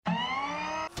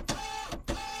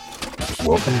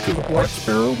Welcome to the Black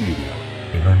Sparrow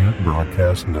Media Internet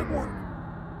Broadcast Network.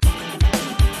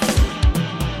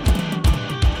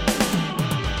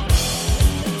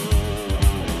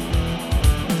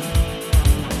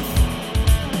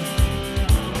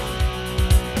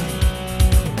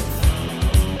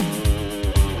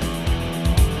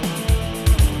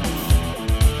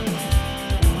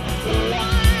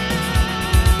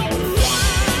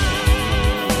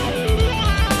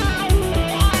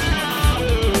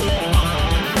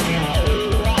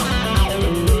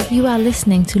 You are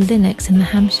listening to Linux in the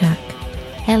Ham Shack.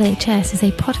 LHS is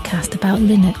a podcast about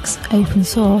Linux, open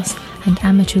source, and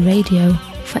amateur radio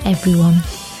for everyone.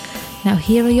 Now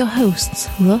here are your hosts,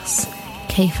 Russ,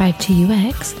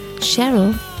 K5TUX,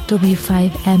 Cheryl,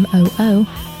 W5MOO,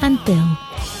 and Bill,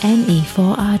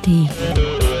 NE4RD.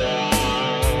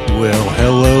 Well,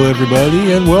 hello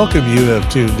everybody, and welcome. You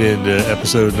have tuned in to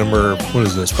episode number,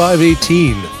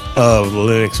 518 of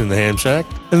Linux in the Ham Shack.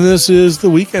 And this is the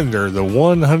Weekender, the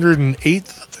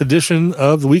 108th edition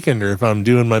of the Weekender, if I'm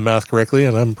doing my math correctly,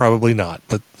 and I'm probably not,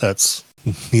 but that's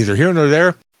neither here nor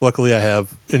there. Luckily, I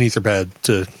have an Etherpad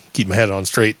to keep my head on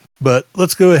straight. But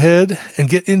let's go ahead and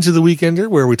get into the Weekender,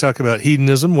 where we talk about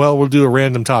hedonism. Well, we'll do a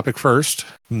random topic first,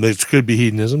 which could be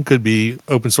hedonism, could be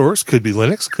open source, could be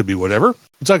Linux, could be whatever.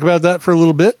 We'll talk about that for a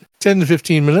little bit, 10 to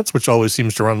 15 minutes, which always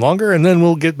seems to run longer, and then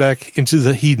we'll get back into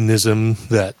the hedonism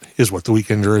that is what the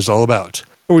Weekender is all about,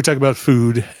 where we talk about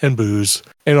food and booze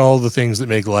and all the things that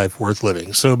make life worth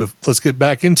living. So let's get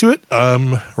back into it.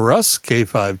 Russ,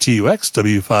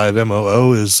 K5TUX,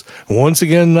 W5MOO is once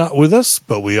again not with us,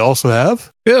 but we also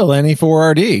have Bill,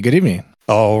 NE4RD. Good evening.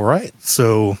 All right.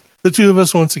 So the two of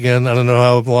us once again. I don't know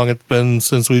how long it's been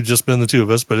since we've just been the two of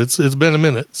us, but it's been a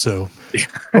minute. So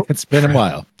It's been a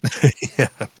while. Yeah.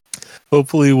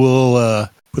 Hopefully we'll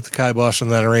put the kibosh on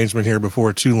that arrangement here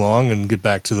before too long and get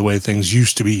back to the way things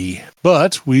used to be.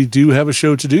 But we do have a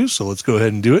show to do, so let's go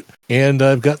ahead and do it. And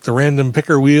I've got the random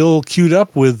picker wheel queued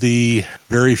up with the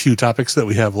very few topics that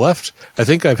we have left. I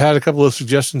think I've had a couple of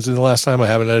suggestions in the last time. I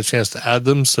haven't had a chance to add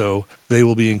them, so they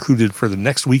will be included for the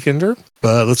next Weekender.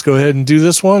 But let's go ahead and do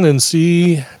this one and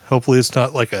see. Hopefully it's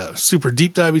not like a super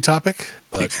deep divey topic,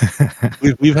 but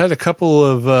we've had a couple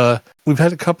of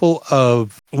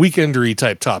Weekendery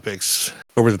type topics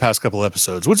over the past couple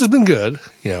episodes, which has been good,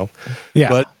 Yeah.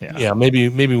 But maybe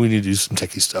we need to do some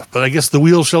techie stuff. But I guess the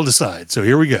wheel shall decide. So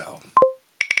here we go.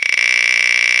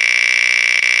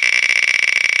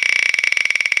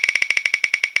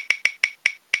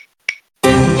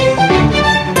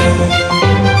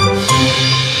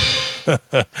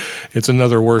 It's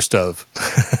another worst of,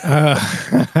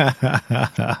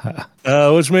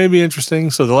 which may be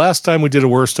interesting. So the last time we did a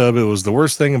worst of, it was the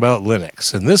worst thing about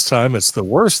Linux. And this time it's the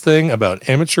worst thing about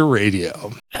amateur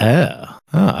radio. Oh,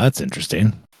 that's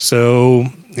interesting. So,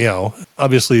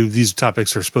 obviously these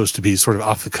topics are supposed to be sort of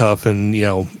off the cuff and,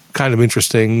 kind of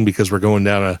interesting because we're going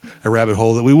down a rabbit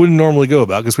hole that we wouldn't normally go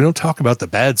about because we don't talk about the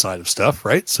bad side of stuff,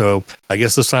 right? So I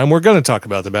guess this time we're going to talk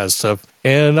about the bad stuff.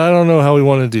 And I don't know how we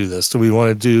want to do this. Do we want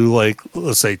to do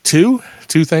let's say two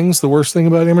things, the worst thing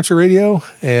about amateur radio,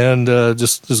 and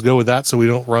just go with that so we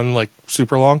don't run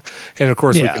super long? And of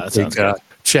course we could take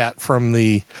chat from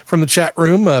the chat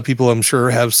room. People I'm sure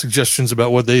have suggestions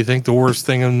about what they think the worst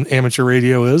thing in amateur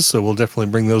radio is, so we'll definitely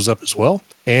bring those up as well.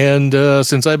 And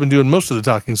since I've been doing most of the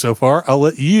talking so far, I'll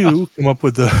let you come up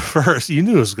with the first. You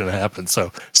knew it was going to happen,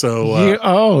 so you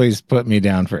always put me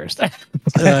down first.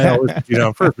 I always put you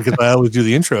down first because I always do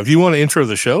the intro. If you want to intro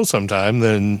the show sometime,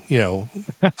 then I'll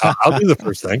do the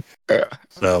first thing.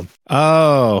 So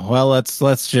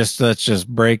let's just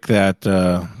break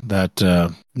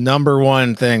that number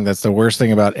one thing that's the worst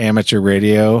thing about amateur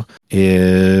radio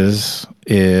is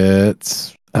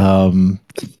it's luckily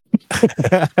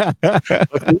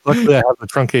I have the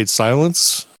truncate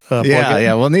silence.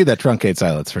 We'll need that truncate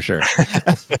silence for sure.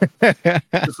 So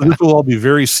this will all be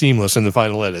very seamless in the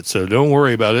final edit, so don't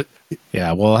worry about it.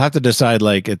 Yeah, we'll have to decide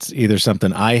it's either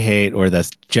something I hate or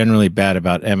that's generally bad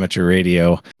about amateur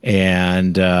radio.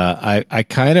 And I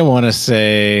kind of want to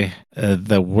say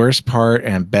the worst part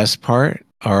and best part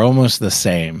are almost the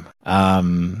same. Do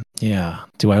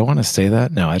I want to say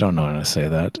that? No, I don't know how to say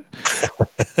that.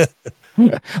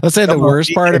 Let's say the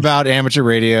worst part about amateur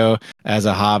radio as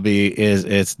a hobby is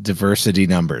its diversity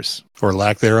numbers. Or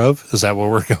lack thereof. Is that what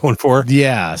we're going for?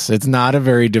 Yes, it's not a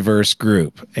very diverse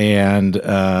group. And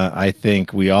I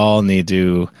think we all need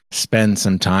to spend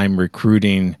some time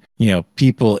recruiting,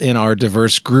 people in our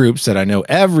diverse groups that I know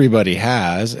everybody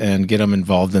has and get them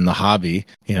involved in the hobby.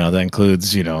 That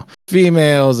includes,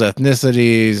 females,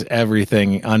 ethnicities,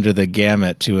 everything under the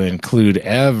gamut to include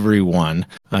everyone.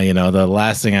 The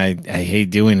last thing I hate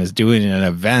doing is doing an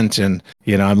event and,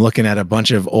 I'm looking at a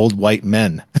bunch of old white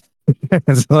men.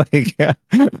 It's like, I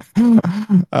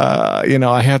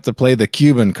have to play the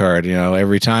Cuban card,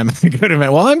 every time I go to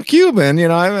event. Well, I'm Cuban,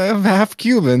 I'm half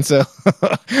Cuban, so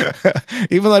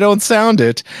even though I don't sound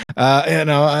it,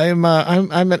 I'm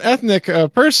an ethnic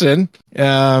person.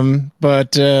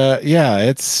 But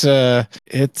it's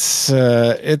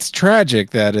tragic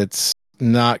that it's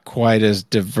not quite as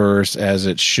diverse as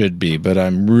it should be, but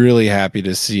I'm really happy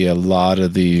to see a lot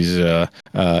of these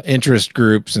interest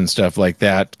groups and stuff like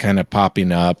that kind of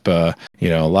popping up. I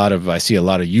see a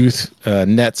lot of youth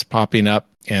nets popping up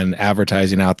and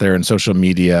advertising out there in social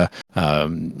media,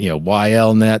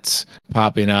 YL nets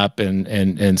popping up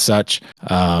and such.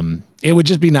 It would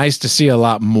just be nice to see a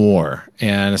lot more,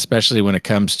 and especially when it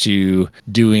comes to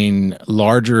doing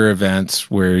larger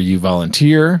events where you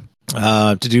volunteer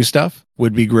to do stuff.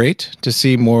 Would be great to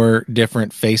see more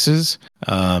different faces.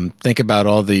 Think about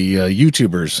all the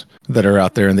YouTubers that are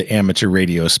out there in the amateur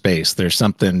radio space. There's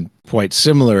something quite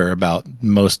similar about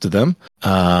most of them.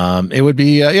 It would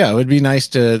be nice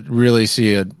to really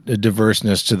see a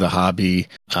diverseness to the hobby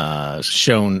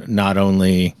shown not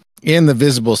only in the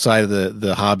visible side of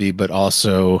the hobby, but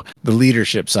also the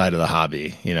leadership side of the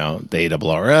hobby, the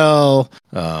ARRL,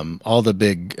 all the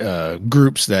big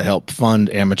groups that help fund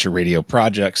amateur radio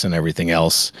projects and everything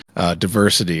else,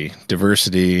 diversity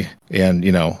and,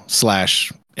 /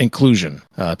 inclusion.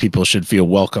 People should feel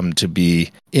welcome to be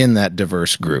in that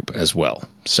diverse group as well.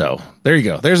 So there you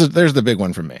go. There's the big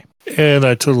one for me. And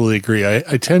I totally agree.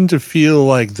 I tend to feel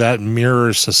like that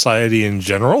mirrors society in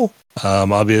general.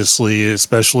 Obviously,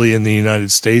 especially in the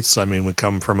United States, we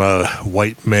come from a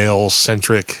white male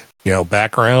centric,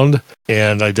 background.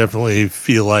 And I definitely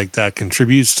feel like that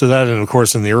contributes to that. And of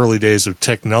course, in the early days of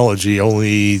technology,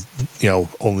 only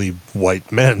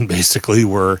white men basically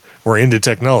were into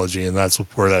technology. And that's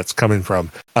where that's coming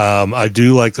from. I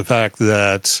do like the fact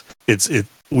that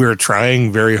we're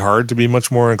trying very hard to be much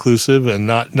more inclusive, and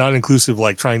not inclusive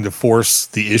like trying to force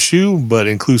the issue, but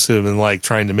inclusive and like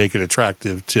trying to make it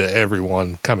attractive to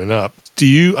everyone coming up.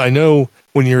 I know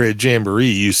when you're at Jamboree,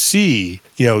 you see,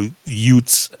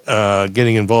 youths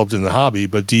getting involved in the hobby,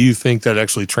 but do you think that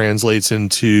actually translates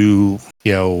into,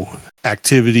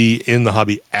 activity in the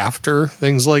hobby after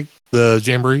things like the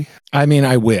Jamboree?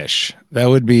 I wish that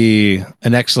would be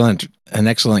an excellent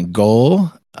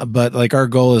goal. But like our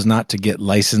goal is not to get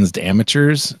licensed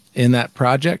amateurs in that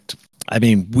project.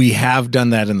 We have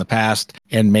done that in the past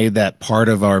and made that part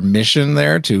of our mission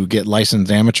there to get licensed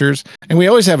amateurs. And we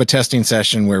always have a testing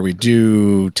session where we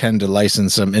do tend to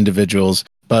license some individuals,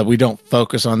 but we don't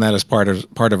focus on that as part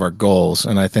of our goals.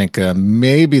 And I think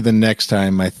maybe the next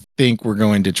time, I think we're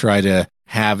going to try to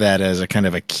have that as a kind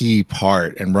of a key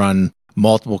part and run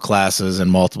multiple classes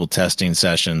and multiple testing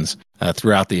sessions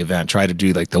throughout the event. Try to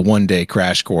do like the 1-day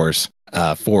crash course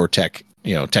for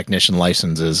technician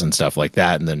licenses and stuff like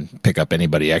that, and then pick up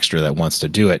anybody extra that wants to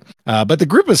do it. But the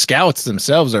group of scouts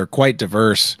themselves are quite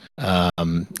diverse.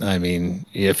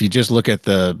 If you just look at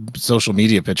the social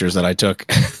media pictures that I took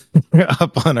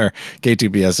up on our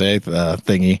K2BSA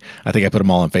thingy, I think I put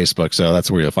them all on Facebook, so that's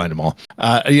where you'll find them all.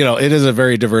 It is a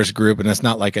very diverse group, and it's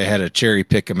not like I had to cherry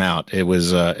pick them out. It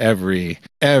was every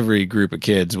group of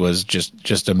kids was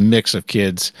just a mix of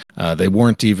kids. They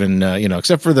weren't even,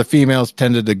 except for the females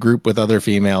tended to group with other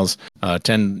females.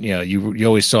 You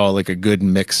always saw like a good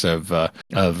mix of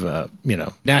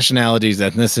nationalities,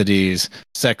 ethnicities,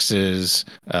 sexes,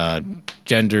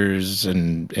 genders,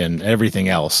 and everything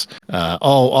else,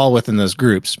 all within those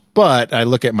groups. But I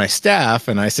look at my staff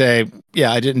and I say,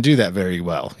 yeah, I didn't do that very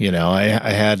well.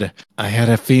 I had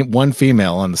one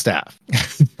female on the staff.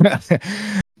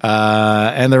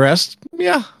 And the rest,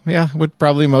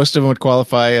 most of them would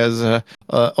qualify as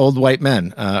old white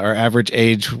men. Our average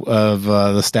age of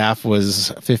the staff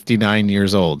was 59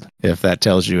 years old, if that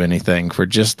tells you anything, for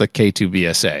just the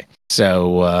K2BSA.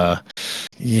 So,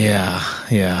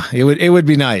 it would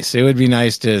be nice. It would be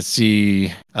nice to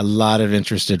see a lot of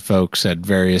interested folks at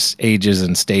various ages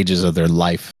and stages of their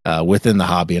life within the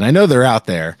hobby. And I know they're out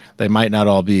there. They might not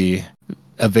all be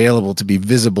available to be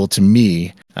visible to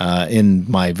me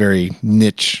in my very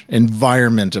niche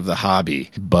environment of the hobby.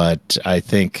 But I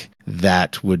think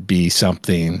that would be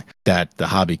something that the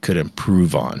hobby could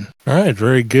improve on. All right,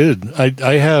 very good.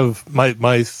 I have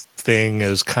my thing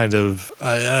is kind of,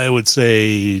 I would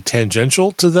say,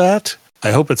 tangential to that.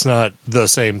 I hope it's not the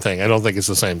same thing. I don't think it's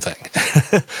the same thing.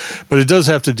 But it does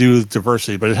have to do with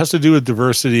diversity. But it has to do with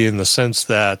diversity in the sense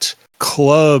that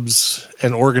clubs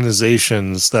and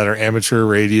organizations that are amateur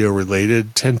radio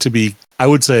related tend to be, I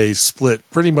would say, split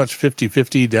pretty much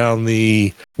 50-50 down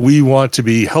the we want to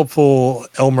be helpful,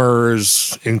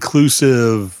 Elmers,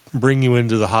 inclusive, bring you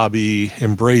into the hobby,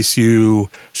 embrace you,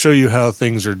 show you how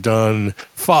things are done,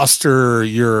 foster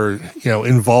your,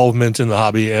 involvement in the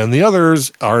hobby. And the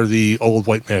others are the old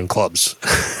white man clubs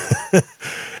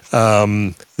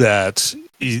that,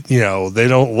 they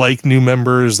don't like new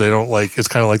members. They don't like, it's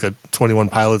kind of like a 21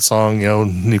 Pilots song,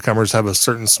 newcomers have a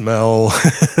certain smell,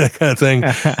 that kind of thing.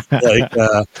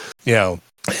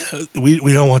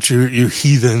 We don't want you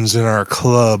heathens in our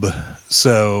club.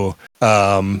 So,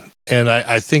 and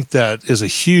I think that is a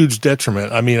huge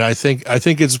detriment. I mean, I think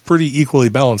it's pretty equally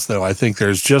balanced, though. I think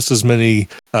there's just as many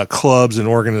clubs and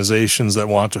organizations that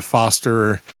want to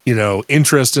foster,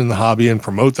 interest in the hobby and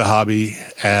promote the hobby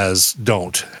as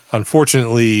don't.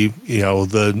 Unfortunately,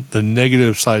 the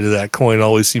negative side of that coin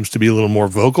always seems to be a little more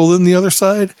vocal than the other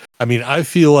side. I mean, I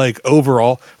feel like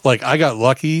overall, I got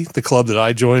lucky. The club that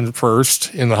I joined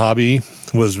first in the hobby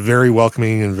was very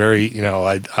welcoming and very,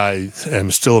 I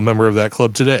am still a member of that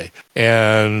club today.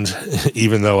 And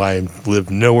even though I live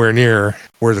nowhere near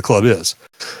where the club is,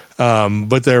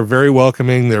 but they're very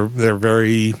welcoming. They're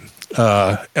very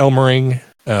Elmering.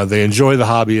 They enjoy the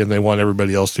hobby and they want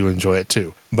everybody else to enjoy it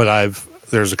too. But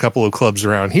there's a couple of clubs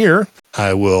around here.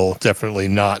 I will definitely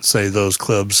not say those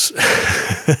clubs'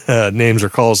 names or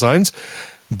call signs,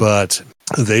 but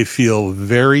they feel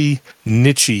very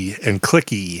niche-y and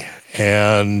cliquey.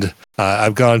 And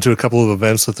I've gone to a couple of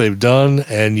events that they've done,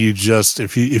 and you just,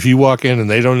 if you walk in and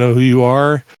they don't know who you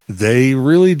are, they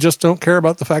really just don't care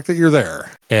about the fact that you're there.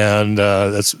 And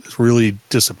that's really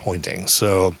disappointing.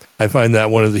 So I find that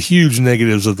one of the huge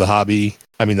negatives of the hobby.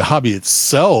 I mean, the hobby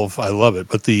itself, I love it,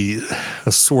 but the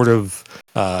sort of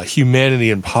humanity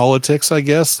and politics, I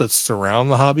guess, that surround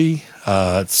the hobby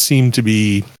seem to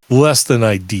be less than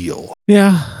ideal.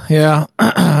 Yeah.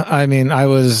 I mean, I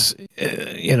was,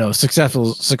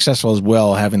 successful as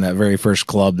well, having that very first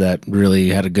club that really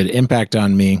had a good impact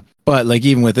on me. But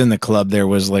even within the club, there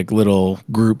was little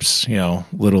groups,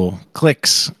 little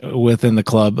cliques within the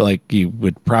club, like you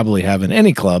would probably have in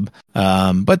any club.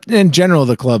 But in general,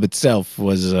 the club itself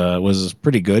was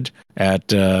pretty good at,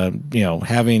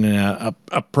 having a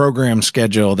program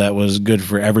schedule that was good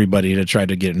for everybody to try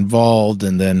to get involved.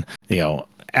 And then,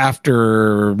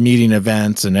 after meeting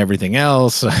events and everything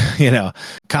else,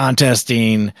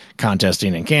 contesting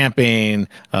and camping,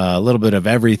 a little bit of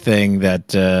everything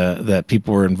that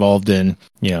people were involved in,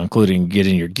 including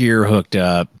getting your gear hooked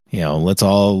up. Let's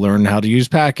all learn how to use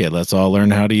Packet. Let's all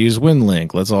learn how to use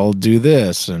WinLink. Let's all do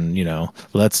this. And,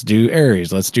 let's do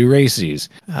Aries. Let's do Racies.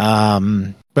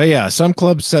 But yeah, some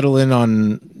clubs settle in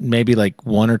on maybe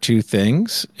one or two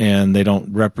things, and they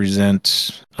don't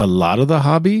represent a lot of the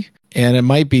hobby. And it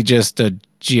might be just a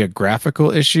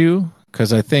geographical issue,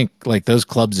 because I think those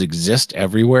clubs exist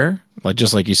everywhere.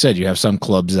 Just like you said, you have some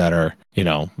clubs that are,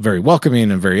 very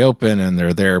welcoming and very open, and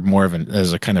they're there more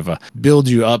as a kind of a build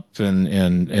you up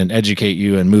and educate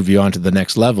you and move you on to the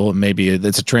next level. Maybe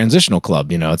it's a transitional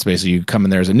club. It's basically you come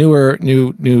in there as a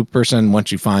new person. Once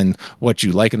you find what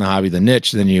you like in the hobby, the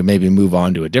niche, then you maybe move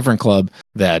on to a different club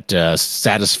that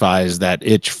satisfies that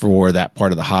itch for that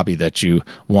part of the hobby that you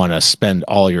want to spend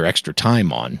all your extra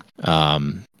time on.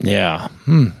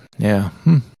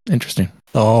 Interesting.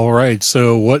 All right.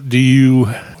 So what do you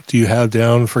have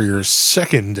down for your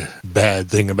second bad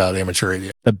thing about amateur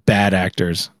radio? The bad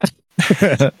actors.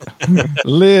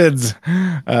 Lids.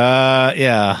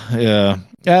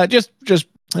 Just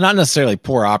not necessarily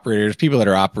poor operators, people that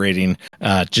are operating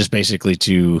just basically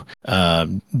to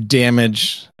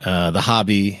damage the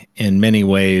hobby in many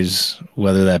ways,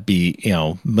 whether that be,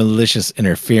 malicious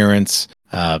interference,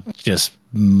 just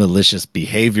malicious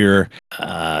behavior.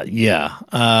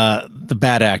 The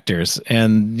bad actors.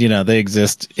 And, they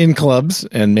exist in clubs,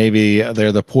 and maybe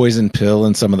they're the poison pill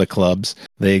in some of the clubs.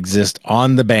 They exist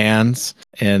on the bands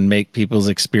and make people's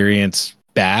experience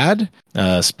bad,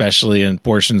 especially in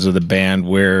portions of the band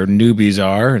where newbies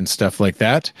are and stuff like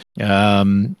that. We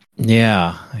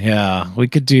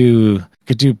could do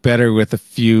better with a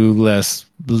few less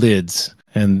lids.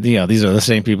 And, these are the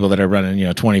same people that are running,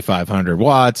 2,500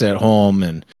 watts at home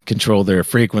and control their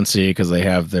frequency because they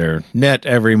have their net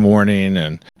every morning.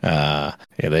 And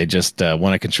they just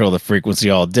want to control the frequency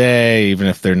all day, even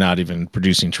if they're not even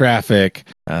producing traffic.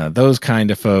 Those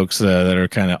kind of folks that are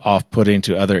kind of off-putting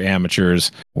to other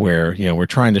amateurs where, we're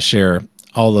trying to share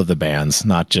all of the bands,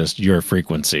 not just your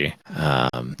frequency.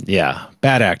 Bad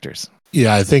actors.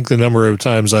 Yeah, I think the number of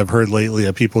times I've heard lately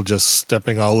of people just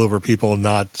stepping all over people,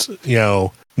 not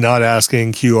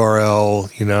asking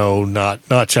QRL,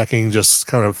 not checking, just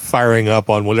kind of firing up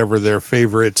on whatever their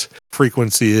favorite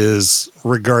frequency is,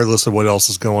 regardless of what else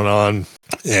is going on.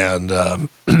 And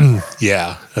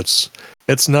yeah,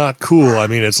 it's not cool. I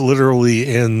mean, it's literally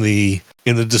in the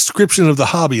description of the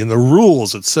hobby, in the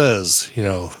rules, it says,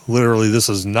 literally, this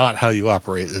is not how you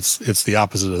operate. It's the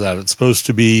opposite of that. It's supposed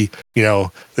to be,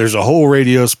 there's a whole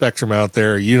radio spectrum out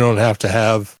there. You don't have to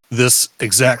have this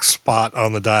exact spot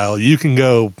on the dial. You can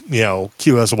go,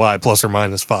 QSY plus or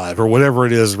minus 5 or whatever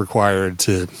it is required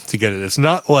to get it. It's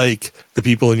not like the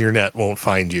people in your net won't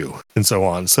find you and so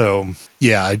on. So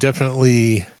yeah, I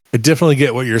definitely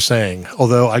get what you're saying.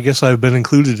 Although I guess I've been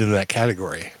included in that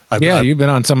category. You've been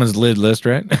on someone's lid list,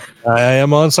 right? I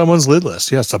am on someone's lid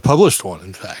list. Yes, a published one,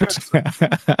 in fact.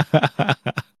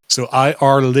 So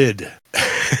IR lid.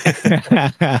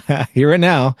 Here and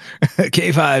now,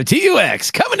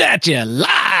 K5TUX coming at you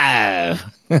live.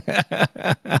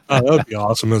 That would be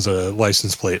awesome as a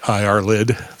license plate. IR lid.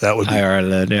 That would be IR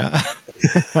lid. Yeah.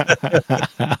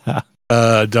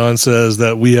 Don says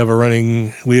that we have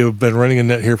been running a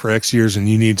net here for X years, and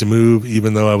you need to move,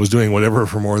 even though I was doing whatever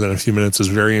for more than a few minutes, is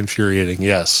very infuriating.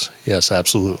 Yes,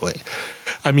 absolutely.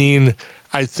 I mean,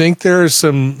 I think there's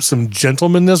some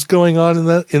gentlemanness going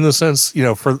on in the sense,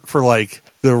 for like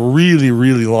the really,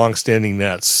 really long-standing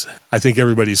nets. I think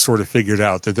everybody's sort of figured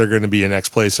out that they're going to be in X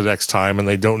place at X time, and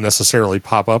they don't necessarily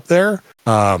pop up there.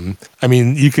 I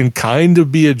mean, you can kind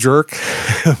of be a jerk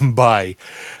by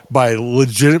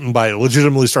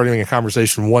legitimately starting a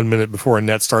conversation 1 minute before a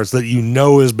net starts that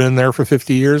has been there for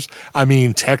 50 years. I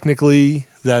mean, technically,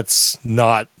 that's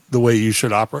not the way you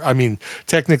should operate. I mean,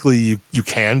 technically, you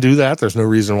can do that. There's no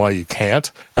reason why you can't.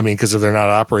 I mean, because if they're not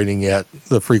operating yet,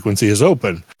 the frequency is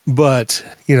open. But,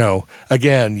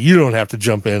 again, you don't have to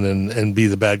jump in and be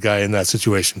the bad guy in that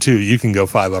situation, too. You can go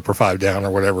 5 up or 5 down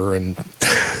or whatever, and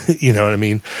you know what I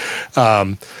mean?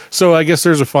 So I guess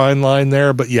there's a fine line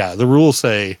there. But, yeah, the rules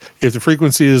say if the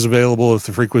frequency is available, if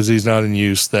the frequency is not in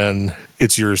use, then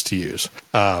it's yours to use.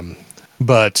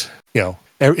 But,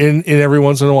 in every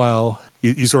once in a while,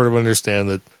 you sort of understand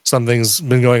that something's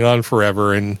been going on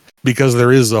forever, and because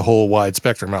there is a whole wide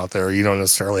spectrum out there, you don't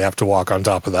necessarily have to walk on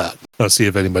top of that. Let's see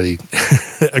if anybody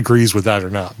agrees with that or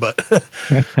not. But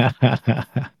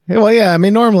well, yeah, I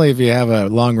mean, normally if you have a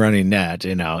long-running net,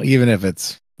 even if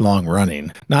it's long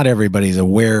running, not everybody's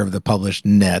aware of the published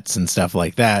nets and stuff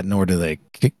like that, nor do they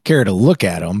care to look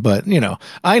at them. But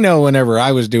I know whenever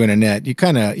I was doing a net, you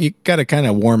got to kind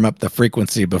of warm up the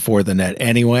frequency before the net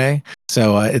anyway.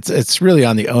 So it's really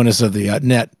on the onus of the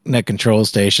net control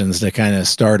stations to kind of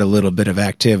start a little bit of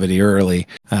activity early,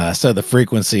 so the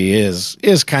frequency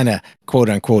is kind of quote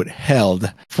unquote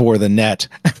held for the net.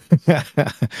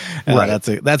 Right.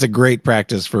 That's a great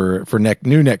practice for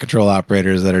new net control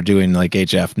operators that are doing like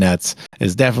HF nets.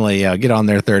 Is definitely get on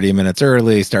there 30 minutes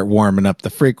early, start warming up the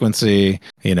frequency.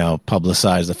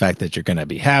 Publicize the fact that you're going to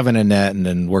be having a net, and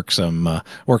then work some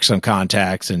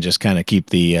contacts, and just kind of keep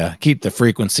the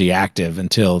frequency active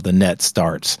until the net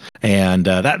starts. And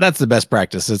that's the best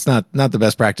practice. It's not the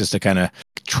best practice to kind of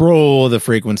control the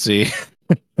frequency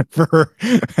for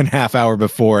a half hour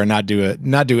before and not do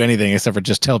anything except for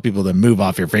just tell people to move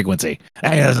off your frequency.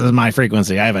 Hey, this is my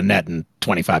frequency. I have a net in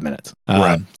 25 minutes.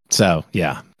 Right. So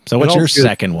yeah. So what's your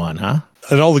second one, huh?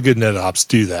 And all the good net ops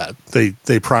do that.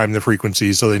 They prime the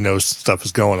frequency so they know stuff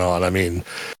is going on. I mean,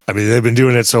 they've been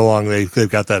doing it so long, they've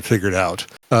got that figured out.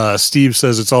 Steve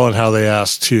says it's all in how they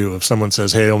ask too. If someone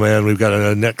says, "Hey, oh man, we've got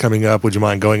a net coming up, would you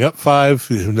mind going up 5?"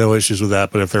 No issues with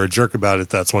that. But if they're a jerk about it,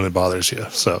 that's when it bothers you.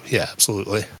 So yeah,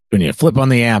 absolutely. When you flip on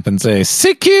the amp and say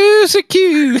 "Sick-you."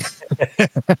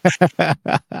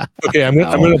 Okay, I'm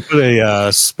going to put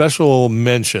a special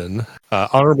mention,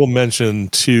 honorable mention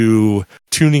to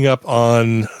tuning up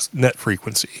on net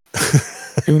frequency.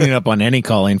 Tuning up on any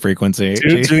calling frequency.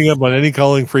 Tuning up on any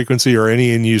calling frequency or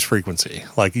any in-use frequency.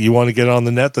 Like you want to get on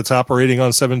the net that's operating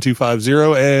on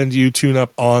 7250 and you tune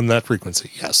up on that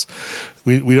frequency. Yes.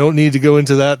 We don't need to go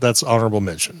into that. That's honorable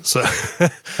mention. So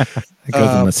it goes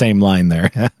on the same line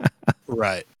there.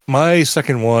 Right. My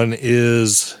second one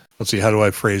is, let's see, how do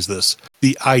I phrase this?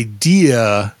 The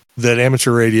idea that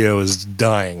amateur radio is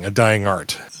dying, a dying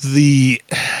art.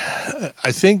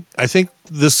 I think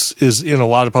this is in a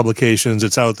lot of publications.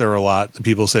 It's out there a lot.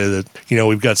 People say that,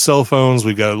 we've got cell phones,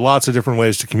 we've got lots of different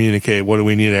ways to communicate. What do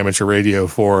we need amateur radio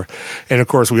for? And of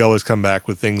course, we always come back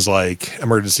with things like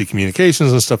emergency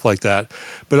communications and stuff like that.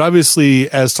 But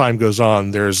obviously, as time goes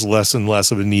on, there's less and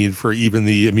less of a need for even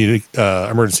the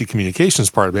emergency communications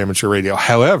part of amateur radio.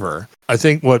 However, I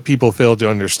think what people fail to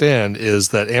understand is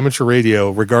that amateur radio,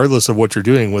 regardless of what you're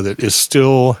doing with it, is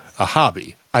still a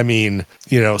hobby. I mean,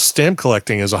 stamp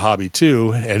collecting is a hobby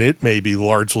too, and it may be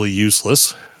largely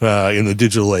useless in the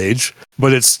digital age,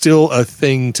 but it's still a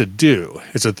thing to do.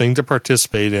 It's a thing to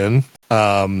participate in.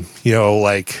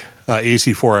 Like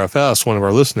AC4FS, one of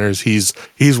our listeners, he's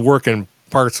working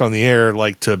parts on the air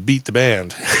like to beat the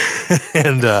band.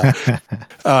 And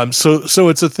so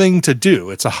it's a thing to do.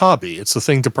 It's a hobby. It's a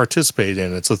thing to participate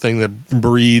in. It's a thing that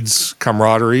breeds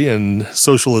camaraderie and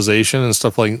socialization and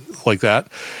stuff like that.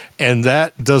 And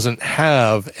that doesn't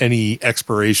have any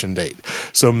expiration date.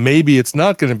 So maybe it's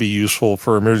not going to be useful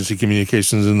for emergency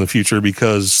communications in the future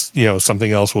because,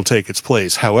 something else will take its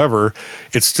place. However,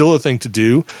 it's still a thing to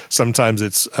do. Sometimes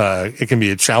it can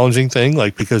be a challenging thing,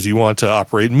 like because you want to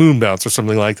operate moon bounce or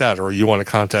something like that, or you want to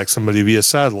contact somebody via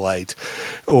satellite,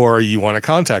 or you want to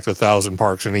contact 1,000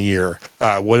 parks in a year.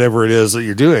 Whatever it is that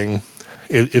you're doing,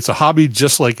 it's a hobby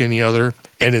just like any other.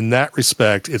 And in that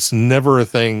respect, it's never a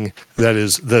thing that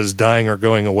is dying or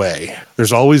going away.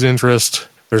 There's always interest.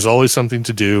 There's always something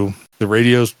to do. The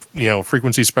radio's,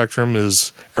 frequency spectrum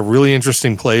is a really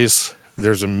interesting place.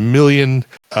 There's a million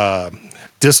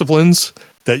disciplines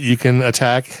that you can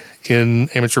attack in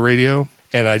amateur radio.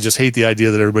 And I just hate the idea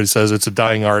that everybody says it's a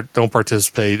dying art, don't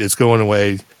participate, it's going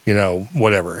away,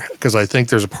 whatever. Because I think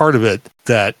there's a part of it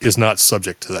that is not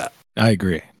subject to that. I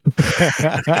agree.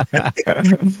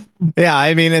 Yeah,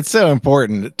 I mean, it's so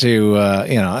important to,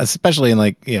 especially in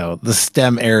the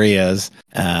STEM areas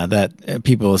that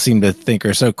people seem to think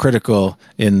are so critical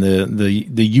in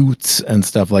the youths and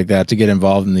stuff like that to get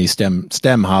involved in these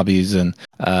STEM hobbies. And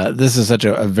this is such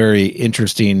a very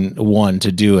interesting one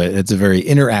to do it. It's a very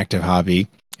interactive hobby.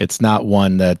 It's not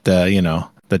one that,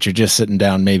 that you're just sitting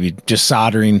down, maybe just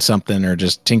soldering something or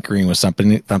just tinkering with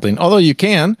something. Although you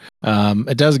can,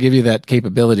 it does give you that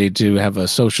capability to have a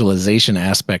socialization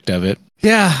aspect of it.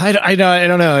 Yeah, I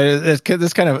don't know.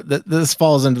 This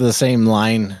falls into the same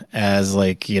line as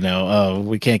we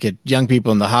can't get young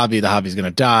people in the hobby. The hobby's going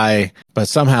to die, but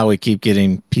somehow we keep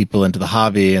getting people into the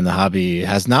hobby, and the hobby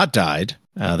has not died.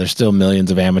 There's still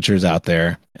millions of amateurs out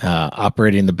there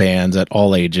operating the bands at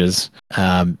all ages.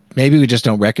 Maybe we just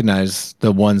don't recognize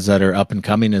the ones that are up and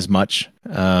coming as much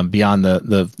beyond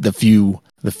the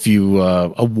few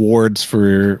awards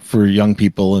for young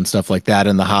people and stuff like that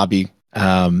in the hobby.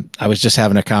 I was just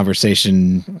having a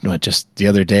conversation just the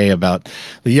other day about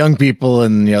the young people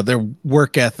and their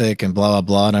work ethic and blah blah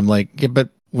blah, and I'm like, yeah, but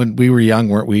when we were young,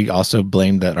 weren't we also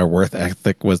blamed that our work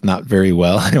ethic was not very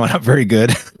not very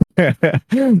good?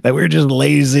 That we were just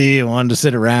lazy and wanted to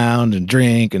sit around and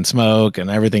drink and smoke and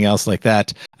everything else like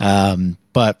that.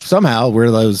 But somehow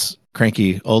we're those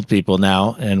cranky old people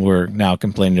now, and we're now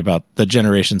complaining about the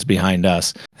generations behind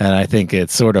us. And I think it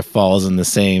sort of falls in the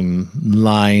same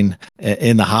line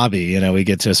in the hobby. We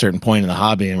get to a certain point in the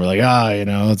hobby and we're like,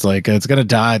 it's like, it's going to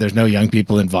die. There's no young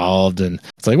people involved. And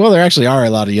it's like, well, there actually are a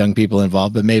lot of young people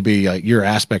involved, but maybe your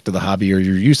aspect of the hobby or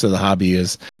your use of the hobby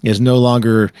is no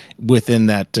longer within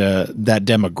that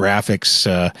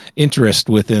demographics interest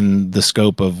within the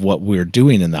scope of what we're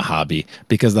doing in the hobby,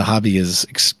 because the hobby is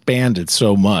expanded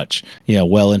so much,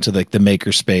 well into the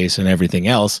maker space and everything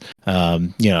else.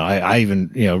 I even,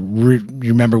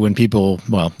 remember when people,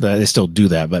 well, they still do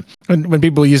that, but when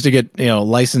people used to get,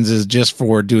 licenses just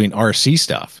for doing RC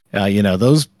stuff,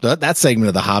 that segment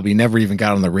of the hobby never even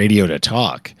got on the radio to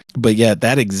talk, but yet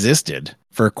that existed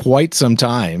for quite some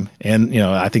time. And,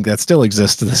 I think that still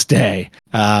exists to this day.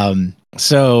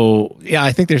 So yeah,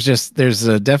 I think there's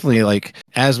definitely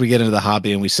as we get into the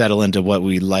hobby and we settle into what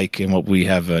we like and what we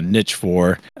have a niche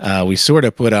for, we sort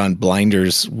of put on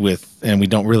blinders and we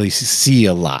don't really see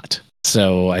a lot.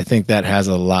 So I think that has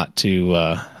a lot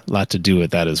to do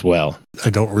with that as well. I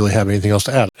don't really have anything else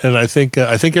to add. And I think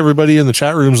everybody in the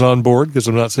chat room's on board because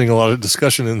I'm not seeing a lot of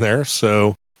discussion in there.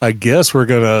 So I guess we're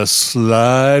going to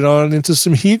slide on into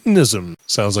some hedonism.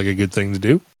 Sounds like a good thing to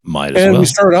do. Might as well. And we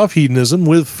start off hedonism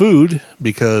with food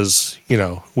because,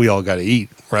 we all got to eat,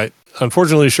 right?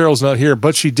 Unfortunately, Cheryl's not here,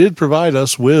 but she did provide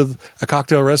us with a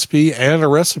cocktail recipe and a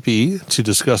recipe to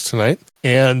discuss tonight.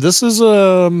 And this is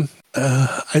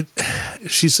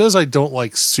she says I don't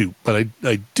like soup, but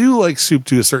I do like soup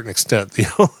to a certain extent. The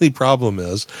only problem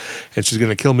is, and she's going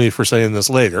to kill me for saying this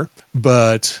later,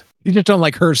 but you just don't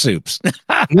like her soups.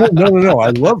 No. I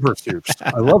love her soups.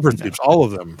 All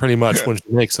of them, pretty much, when she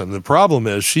makes them. The problem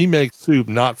is she makes soup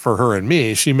not for her and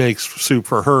me. She makes soup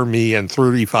for her, me, and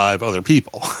 35 other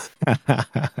people.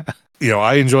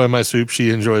 I enjoy my soup. She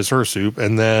enjoys her soup.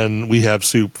 And then we have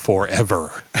soup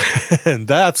forever. And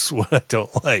that's what I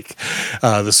don't like.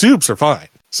 The soups are fine.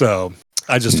 So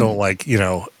I just don't like,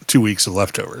 2 weeks of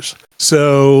leftovers.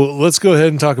 So let's go ahead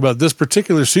and talk about this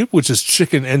particular soup, which is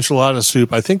chicken enchilada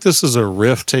soup. I think this is a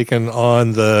riff taken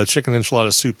on the chicken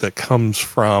enchilada soup that comes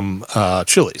from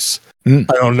Chili's. I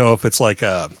don't know if it's like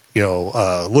a,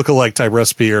 look-alike type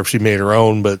recipe or if she made her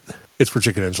own, but it's for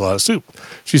chicken enchilada soup.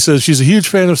 She says she's a huge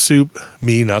fan of soup.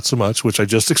 Me, not so much, which I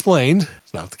just explained.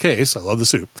 It's not the case. I love the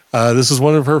soup. This is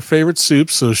one of her favorite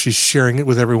soups, so she's sharing it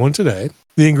with everyone today.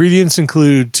 The ingredients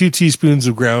include 2 teaspoons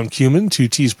of ground cumin, 2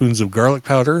 teaspoons of garlic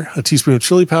powder, a teaspoon of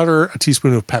chili powder, a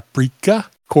teaspoon of paprika,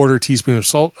 quarter teaspoon of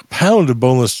salt, a pound of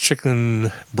boneless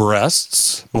skinless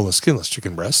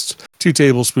chicken breasts, 2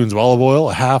 tablespoons of olive oil,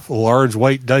 a half a large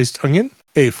white diced onion,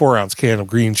 a 4-ounce can of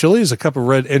green chilies, a cup of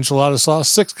red enchilada sauce,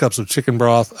 6 cups of chicken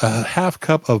broth, a half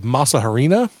cup of masa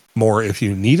harina, more if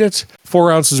you need it,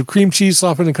 4 ounces of cream cheese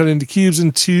softened and cut into cubes,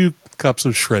 and 2 cups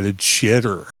of shredded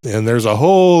cheddar. And there's a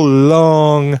whole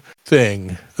long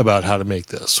thing about how to make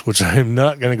this, which I'm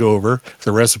not going to go over.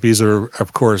 The recipes are,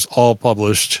 of course, all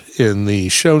published in the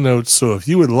show notes. So if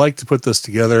you would like to put this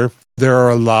together, there are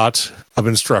a lot of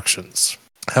instructions.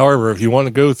 However, if you want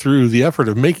to go through the effort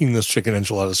of making this chicken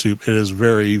enchilada soup, it is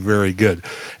very, very good.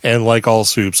 And like all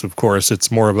soups, of course,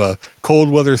 it's more of a cold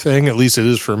weather thing. At least it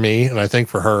is for me, and I think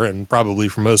for her, and probably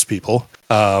for most people.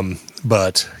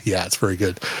 But yeah, it's very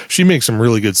good. She makes some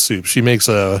really good soup. She makes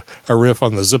a riff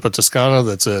on the Zuppa Toscana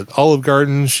that's at Olive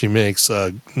Garden. She makes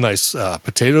a nice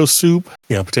potato soup,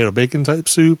 potato bacon type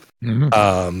soup.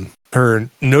 Mm-hmm. Her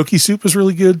gnocchi soup is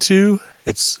really good too.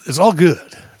 It's all good.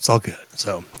 It's all good.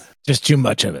 So just too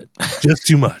much of it. Just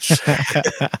too much.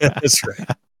 That's right.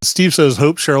 Steve says,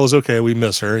 hope Cheryl is okay. We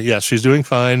miss her. Yes, she's doing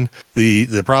fine.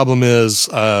 The problem is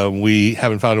we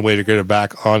haven't found a way to get her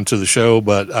back onto the show,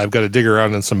 but I've got to dig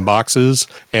around in some boxes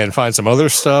and find some other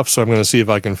stuff. So I'm going to see if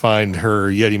I can find her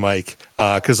Yeti mic,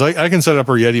 because I can set up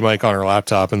her Yeti mic on her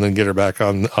laptop and then get her back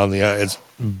on the it's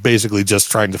basically just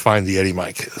trying to find the Yeti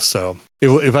mic. So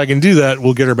if I can do that,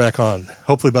 we'll get her back on,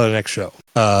 hopefully by the next show.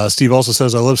 Steve also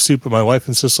says, I love soup, but my wife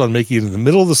insists on making it in the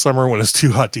middle of the summer when it's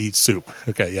too hot to eat soup.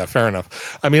 Okay, yeah, fair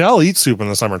enough. I mean, I'll eat soup in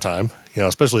the summertime,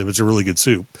 especially if it's a really good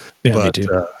soup. Yeah, but, me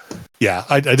too.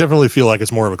 I definitely feel like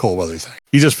it's more of a cold weather thing.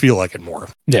 You just feel like it more.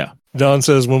 Yeah. Don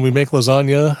says, when we make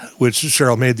lasagna, which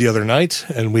Cheryl made the other night,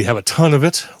 and we have a ton of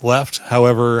it left.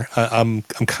 However, I'm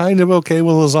kind of okay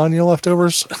with lasagna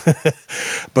leftovers,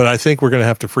 but I think we're going to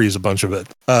have to freeze a bunch of it.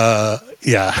 I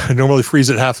normally freeze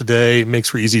it half a day, makes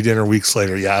for easy dinner weeks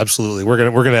later. Yeah, absolutely. We're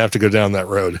gonna have to go down that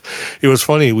road. It was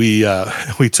funny. We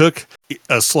took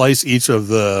a slice each of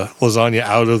the lasagna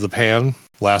out of the pan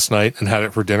last night and had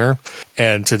it for dinner.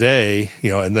 And today,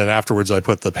 and then afterwards I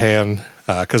put the pan,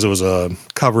 because it was a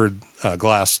covered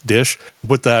glass dish,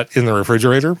 put that in the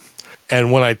refrigerator.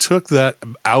 And when I took that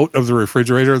out of the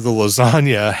refrigerator, the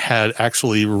lasagna had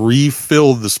actually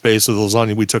refilled the space of the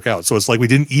lasagna we took out. So it's like we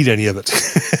didn't eat any of it.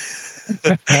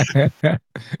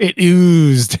 It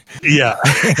oozed. Yeah.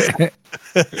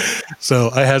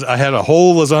 So I had a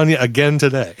whole lasagna again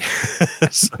today.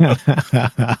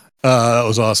 That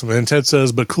was awesome. And Ted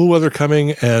says, but cool weather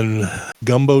coming and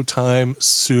gumbo time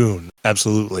soon.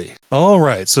 Absolutely. All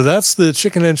right. So that's the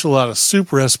chicken enchilada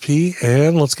soup recipe.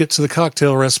 And let's get to the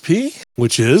cocktail recipe,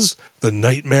 which is the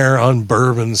Nightmare on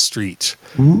Bourbon Street.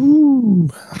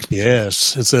 Ooh.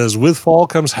 Yes. It says, with fall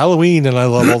comes Halloween, and I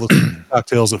love all the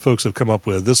cocktails that folks have come up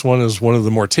with. This one is one of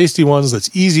the more tasty ones that's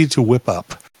easy to whip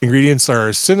up. Ingredients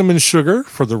are cinnamon sugar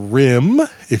for the rim,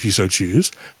 if you so choose,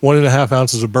 1.5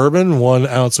 ounces of bourbon, 1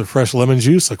 ounce of fresh lemon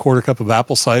juice, a quarter cup of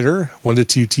apple cider, 1 to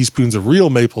 2 teaspoons of real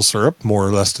maple syrup, more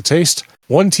or less to taste,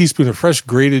 1 teaspoon of fresh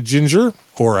grated ginger,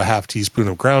 or a half teaspoon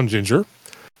of ground ginger.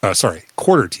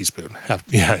 Quarter teaspoon.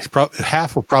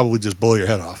 Half will probably just blow your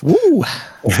head off. Ooh,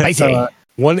 spicy.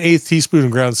 1/8 teaspoon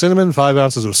of ground cinnamon, 5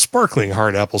 ounces of sparkling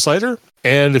hard apple cider.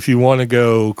 And if you want to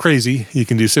go crazy, you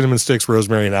can do cinnamon sticks,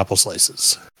 rosemary, and apple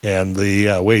slices. And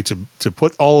the way to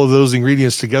put all of those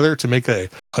ingredients together to make a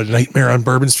Nightmare on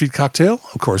Bourbon Street cocktail,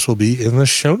 of course, will be in the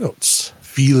show notes.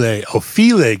 Filet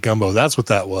gumbo. That's what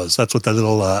that was. That's what that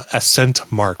little accent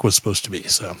mark was supposed to be.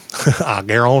 So, I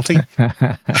guarantee.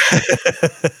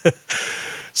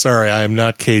 Sorry, I am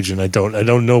not Cajun. I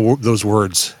don't know those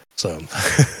words. So,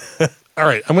 all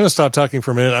right, I'm going to stop talking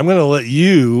for a minute. I'm going to let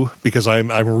you, because I'm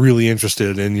really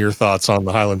interested in your thoughts on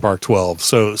the Highland Park 12.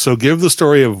 So give the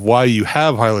story of why you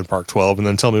have Highland Park 12, and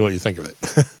then tell me what you think of it.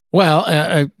 Well,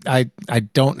 I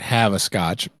don't have a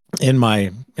Scotch in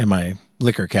my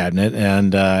liquor cabinet,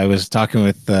 and I was talking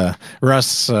with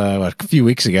Russ a few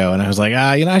weeks ago, and I was like,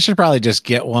 I should probably just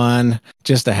get one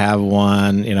just to have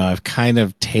one. I've kind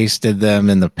of tasted them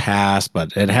in the past,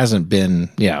 but it hasn't been,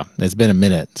 it's been a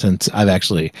minute since I've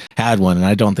actually had one, and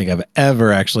I don't think I've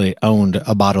ever actually owned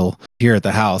a bottle here at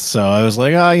the house. So I was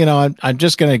like, I'm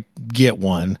just going to get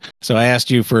one. So I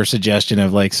asked you for a suggestion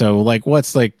of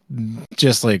what's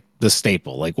just the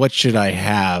staple, what should I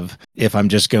have if I'm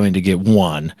just going to get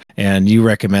one? And you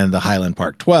recommend the Highland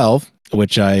Park 12,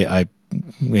 which I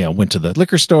went to the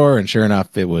liquor store, and sure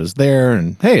enough, it was there.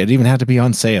 And hey, it even had to be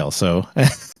on sale. So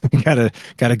got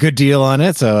a good deal on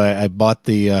it. So I bought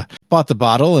the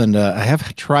bottle, and I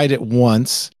have tried it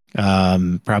once,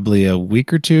 probably a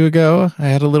week or two ago. I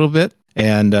had a little bit,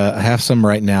 and I have some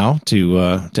right now to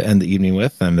end the evening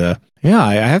with. And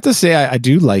I have to say I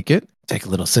do like it. Take a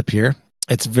little sip here.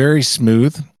 It's very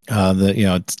smooth.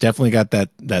 It's definitely got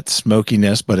that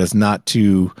smokiness, but it's not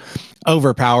too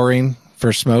overpowering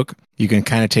for smoke. You can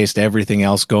kind of taste everything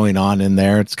else going on in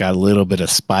there. It's got a little bit of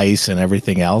spice and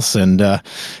everything else. And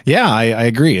I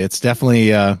agree. It's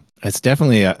definitely a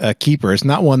keeper. It's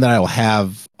not one that I will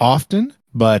have often,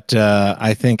 but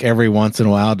I think every once in a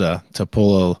while to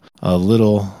pull a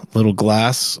little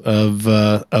glass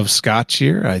of scotch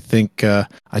here. I think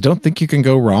I don't think you can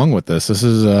go wrong with this. This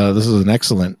is an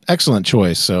excellent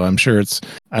choice. So I'm sure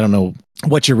I don't know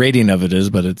what your rating of it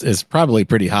is, but it's probably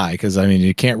pretty high, because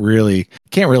you can't really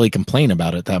complain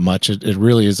about it that much. It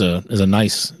really is a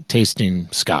nice tasting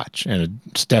scotch, and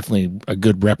it's definitely a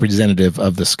good representative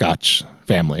of the scotch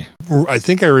family. I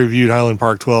think I reviewed Highland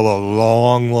Park 12 a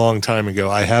long time ago.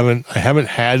 I haven't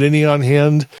had any on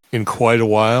hand in quite a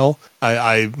while.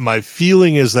 My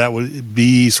feeling is that would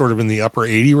be sort of in the upper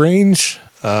 80 range.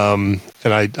 And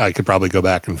I could probably go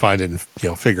back and find it and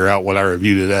figure out what I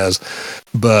reviewed it as.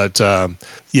 But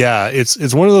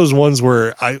it's one of those ones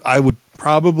where I would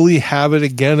probably have it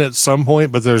again at some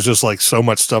point, but there's just so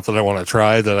much stuff that I want to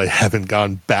try that I haven't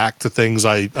gone back to things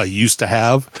I used to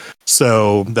have.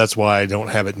 So that's why I don't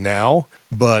have it now.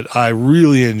 But I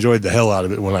really enjoyed the hell out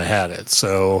of it when I had it.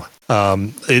 So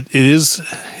it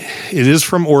is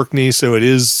from Orkney, so it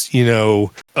is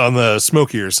on the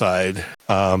smokier side.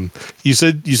 You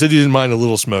said you didn't mind a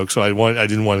little smoke, so I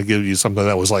didn't want to give you something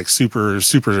that was super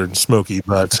smoky.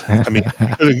 But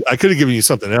I could have given you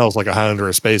something else, like a Highlander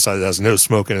of Space that has no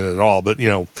smoke in it at all. But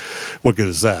what good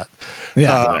is that?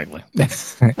 Yeah,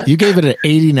 exactly. You gave it an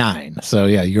 89, so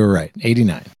yeah, you're right,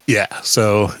 89. Yeah,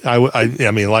 so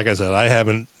I mean, like I said, I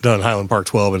haven't done Highland Park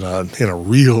 12 in a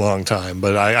real long time,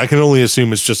 but I can only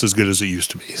assume it's just as good as it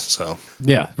used to be. So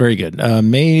yeah, very good.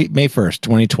 May 1st,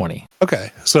 2020.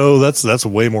 Okay, so that's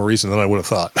way more recent than I would have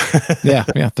thought. yeah,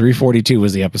 342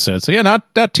 was the episode. So yeah,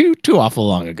 not too awful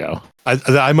long ago.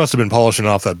 I must have been polishing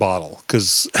off that bottle,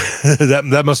 because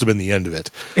that must have been the end of it.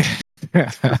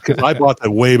 Because I bought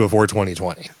that way before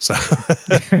 2020. So,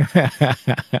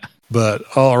 but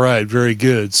all right, very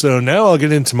good. So now I'll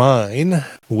get into mine,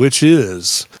 which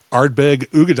is Ardbeg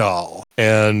Ugadal.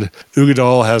 And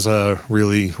Ugadal has a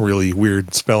really, really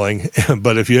weird spelling.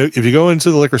 But if you go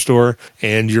into the liquor store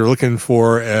and you're looking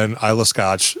for an Islay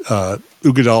Scotch,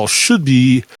 Ugadal should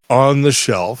be on the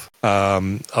shelf.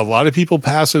 A lot of people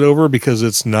pass it over because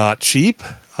it's not cheap,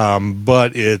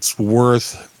 but it's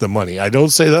worth the money. I don't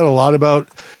say that a lot about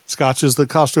scotches that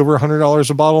cost over $100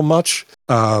 a bottle much.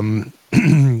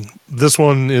 This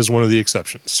one is one of the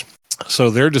exceptions.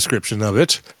 So their description of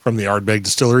it from the Ardbeg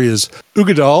Distillery is,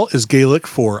 Ugadal is Gaelic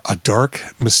for a dark,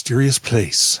 mysterious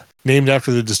place. Named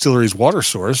after the distillery's water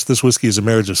source, this whiskey is a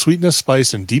marriage of sweetness,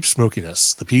 spice, and deep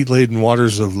smokiness. The peat-laden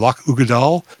waters of Loch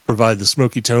Ugadal provide the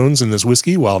smoky tones in this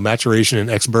whiskey, while maturation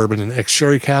in ex-bourbon and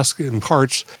ex-sherry cask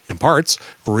imparts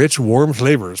rich, warm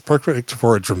flavors, perfect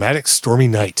for a dramatic, stormy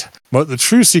night. But the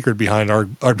true secret behind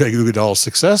Ardbeg Ugadal's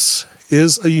success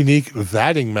is a unique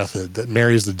vatting method that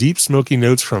marries the deep smoky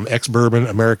notes from ex-bourbon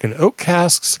American oak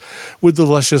casks with the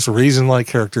luscious raisin-like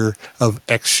character of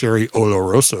ex-sherry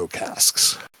Oloroso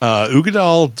casks.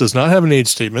 Ugadal does not have an age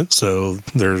statement, so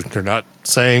they're not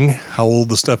saying how old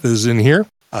the stuff is in here.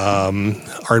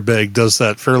 Ardbeg does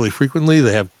that fairly frequently.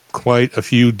 They have quite a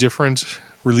few different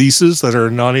releases that are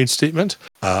non-age statement.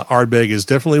 Ardbeg is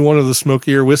definitely one of the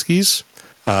smokier whiskeys,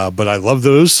 but I love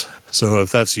those. So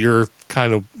if that's your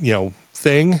kind of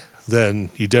thing,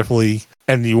 then you definitely,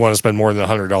 and you want to spend more than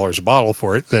 $100 a bottle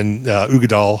for it, then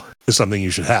Ugadal is something you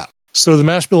should have. So the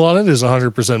mash bill on it is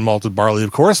 100% malted barley,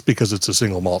 of course, because it's a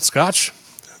single malt scotch.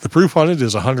 The proof on it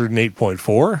is 108.4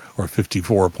 or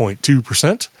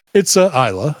 54.2%. It's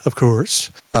Islay, of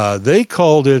course. They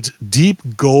called it Deep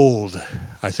Gold.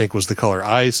 I think was the color.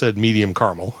 I said medium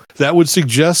caramel. That would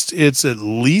suggest it's at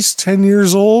least 10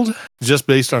 years old, just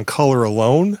based on color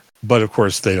alone. But of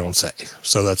course, they don't say.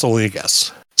 So that's only a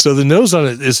guess. So the nose on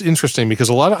it is interesting because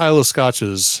a lot of Islay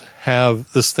Scotches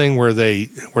have this thing where they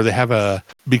have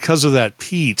because of that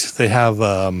peat, they have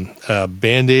a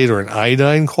Band-Aid or an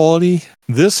iodine quality.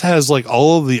 This has like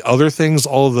all of the other things,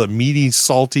 all of the meaty,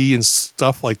 salty and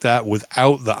stuff like that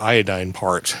without the iodine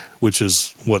part, which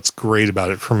is what's great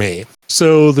about it for me.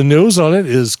 So the nose on it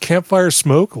is campfire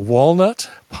smoke, walnut,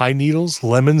 pine needles,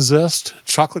 lemon zest,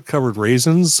 chocolate-covered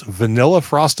raisins, vanilla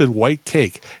frosted white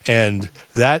cake. And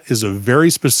that is a very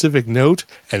specific note,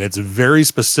 and it's very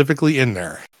specifically in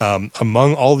there.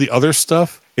 Among all the other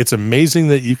stuff, it's amazing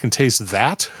that you can taste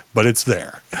that, but it's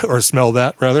there. Or smell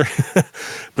that, rather.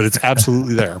 But it's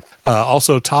absolutely there.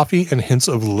 Also, toffee and hints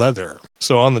of leather.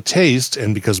 So on the taste,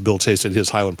 and because Bill tasted his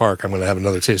Highland Park, I'm going to have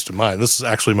another taste of mine. This is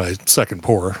actually my second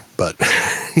pour, but,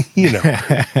 you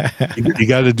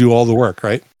got to do all the work,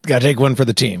 right? Got to take one for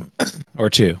the team, or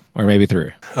two, or maybe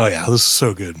three. Oh, yeah, this is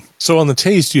so good. So on the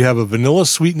taste, you have a vanilla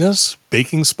sweetness,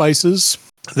 baking spices.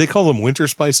 They call them winter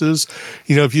spices.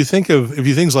 If you think of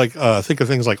things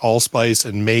like allspice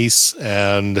and mace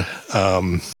and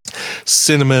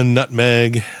cinnamon,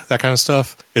 nutmeg, that kind of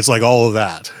stuff, it's like all of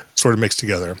that sort of mixed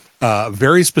together.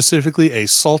 Very specifically, a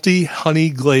salty honey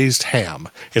glazed ham.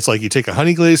 It's like you take a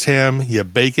honey glazed ham, you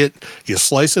bake it, you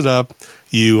slice it up,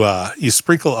 you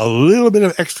sprinkle a little bit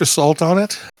of extra salt on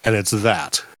it, and it's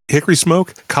that. Hickory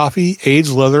smoke, coffee,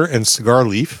 aged leather, and cigar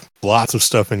leaf. Lots of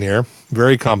stuff in here.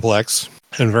 Very complex.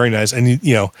 And very nice. And,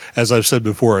 as I've said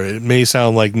before, it may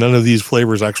sound like none of these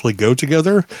flavors actually go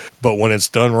together, but when it's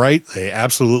done right, they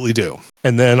absolutely do.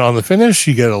 And then on the finish,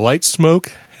 you get a light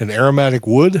smoke, an aromatic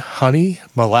wood, honey,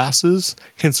 molasses,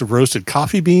 hints of roasted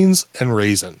coffee beans, and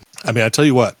raisin. I mean, I tell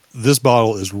you what, this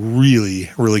bottle is really,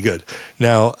 really good.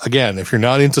 Now, again, if you're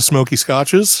not into smoky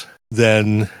scotches,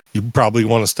 then you probably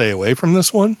want to stay away from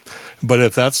this one. But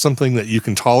if that's something that you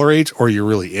can tolerate or you're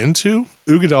really into,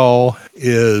 Uigeadail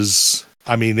is...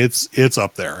 it's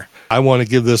up there. I want to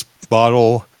give this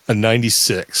bottle a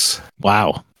 96.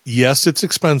 Wow. Yes, it's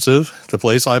expensive. The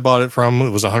place I bought it from, it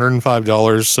was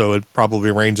 $105, so it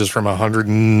probably ranges from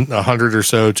 100 or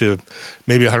so to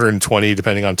maybe 120,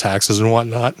 depending on taxes and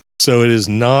whatnot. So it is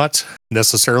not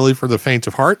necessarily for the faint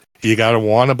of heart. You got to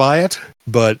want to buy it.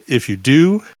 But if you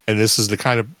do, and this is the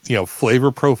kind of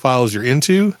flavor profiles you're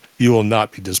into, you will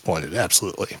not be disappointed.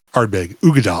 Absolutely. Ardbeg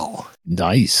Uigeadail.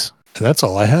 Nice. And that's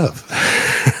all I have.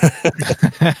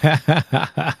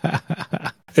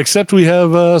 Except we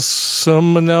have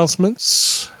some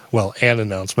announcements. Well, an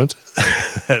announcement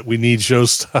that we need show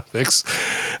topics.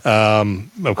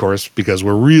 Of course, because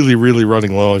we're really, really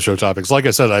running low on show topics. Like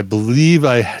I said, I believe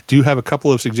I do have a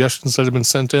couple of suggestions that have been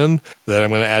sent in that I'm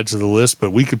going to add to the list,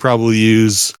 but we could probably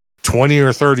use 20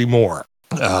 or 30 more.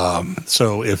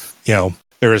 So if,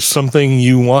 there is something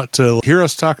you want to hear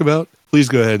us talk about, please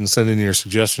go ahead and send in your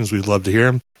suggestions. We'd love to hear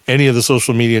them. Any of the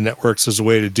social media networks is a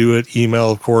way to do it.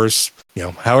 Email, of course,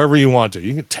 however you want to.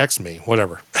 You can text me,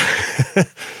 whatever.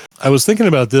 I was thinking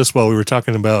about this while we were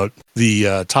talking about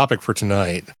the topic for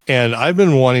tonight. And I've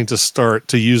been wanting to start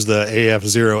to use the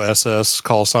AF0SS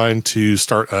call sign to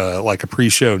start like a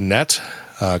pre-show net,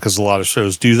 because a lot of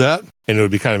shows do that. And it would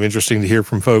be kind of interesting to hear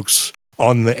from folks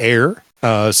on the air.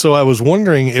 So I was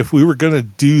wondering if we were going to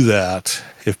do that,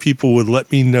 if people would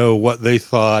let me know what they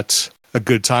thought a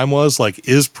good time was. Like,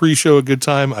 is pre-show a good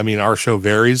time? I mean, our show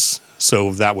varies,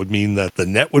 so that would mean that the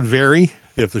net would vary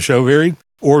if the show varied.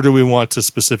 Or do we want to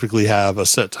specifically have a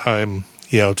set time,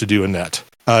 to do a net?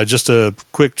 Just a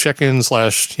quick check-in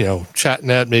 / chat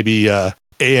net, maybe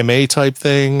AMA type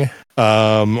thing,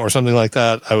 or something like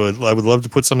that. I would love to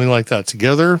put something like that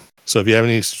together. So if you have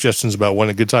any suggestions about when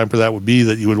a good time for that would be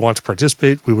that you would want to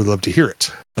participate, we would love to hear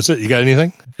it. That's it. You got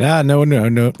anything? No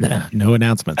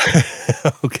announcements.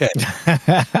 Okay.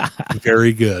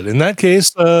 Very good. In that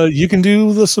case, you can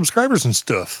do the subscribers and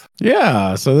stuff.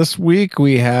 Yeah. So this week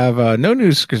we have no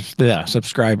new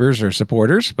subscribers or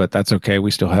supporters, but that's okay.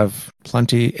 We still have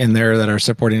plenty in there that are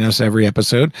supporting us every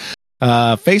episode.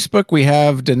 Facebook, we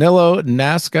have Danilo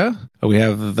Nasca. We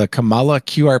have the Kamala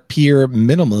QR Peer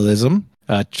Minimalism.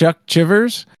 Chuck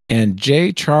Chivers, and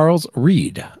J. Charles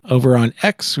Reed. Over on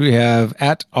X, we have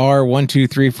at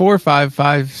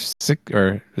R1234556,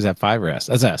 or is that 5 or S?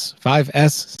 That's S.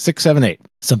 5S678,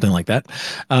 something like that.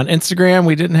 On Instagram,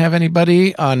 we didn't have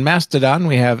anybody. On Mastodon,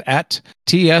 we have at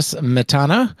TS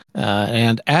Metana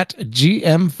and at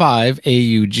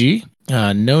GM5AUG.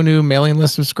 No new mailing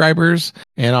list subscribers.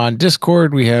 And on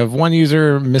Discord, we have one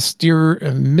user,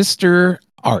 Mr.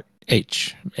 Art.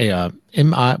 MYSTERAITCH.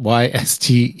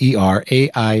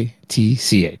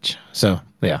 So,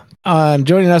 yeah.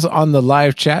 Joining us on the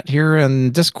live chat here in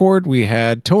Discord, we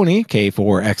had Tony,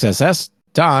 K4XSS,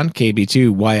 Don,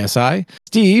 KB2YSI,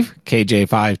 Steve,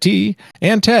 KJ5T,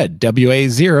 and Ted,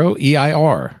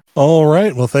 WA0EIR. All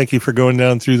right. Well, thank you for going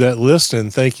down through that list,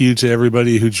 and thank you to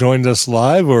everybody who joined us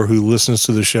live or who listens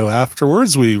to the show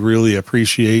afterwards. We really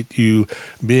appreciate you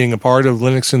being a part of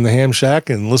Linux in the Ham Shack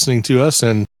and listening to us.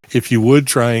 And if you would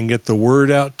try and get the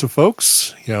word out to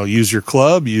folks, use your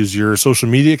club, use your social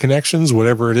media connections,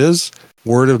 whatever it is.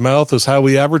 Word of mouth is how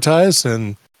we advertise,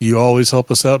 and you always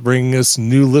help us out bringing us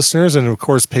new listeners. And of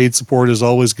course, paid support is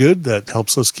always good. That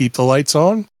helps us keep the lights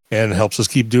on and helps us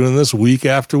keep doing this week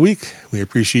after week. We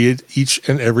appreciate each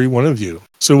and every one of you.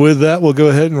 So with that, we'll go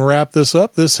ahead and wrap this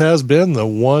up. This has been the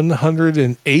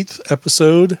 108th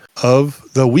episode of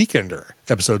The Weekender,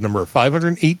 episode number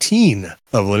 518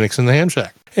 of Linux in the Ham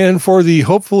Shack. And for the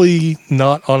hopefully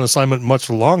not on assignment much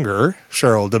longer,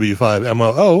 Cheryl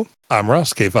W5MOO, I'm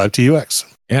Russ,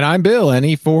 K5TUX. And I'm Bill,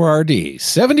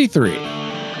 NE4RD73.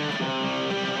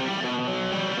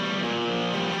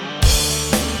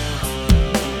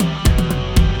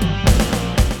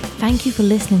 Thank you for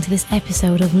listening to this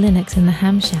episode of Linux in the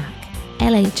Ham Shack.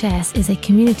 LHS is a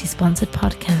community-sponsored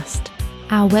podcast.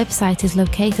 Our website is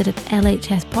located at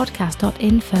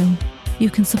lhspodcast.info. You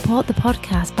can support the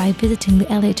podcast by visiting the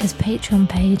LHS Patreon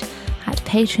page at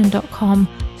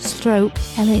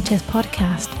patreon.com/LHS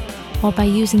podcast or by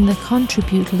using the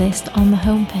contribute list on the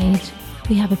homepage.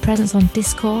 We have a presence on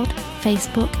Discord,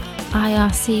 Facebook,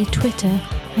 IRC, Twitter,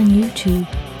 and YouTube.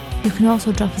 You can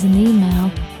also drop us an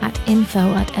email at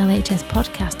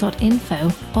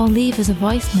info@lhspodcast.info or leave us a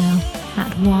voicemail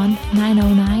at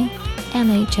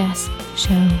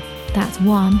 1-909-LHS-SHOW. That's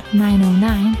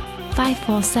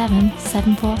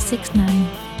 1-909-547-7469.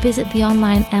 Visit the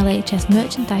online LHS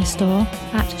merchandise store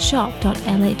at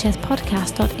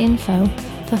shop.lhspodcast.info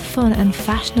for fun and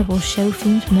fashionable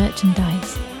show-themed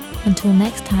merchandise. Until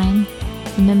next time,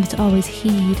 remember to always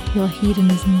heed your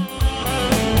hedonism.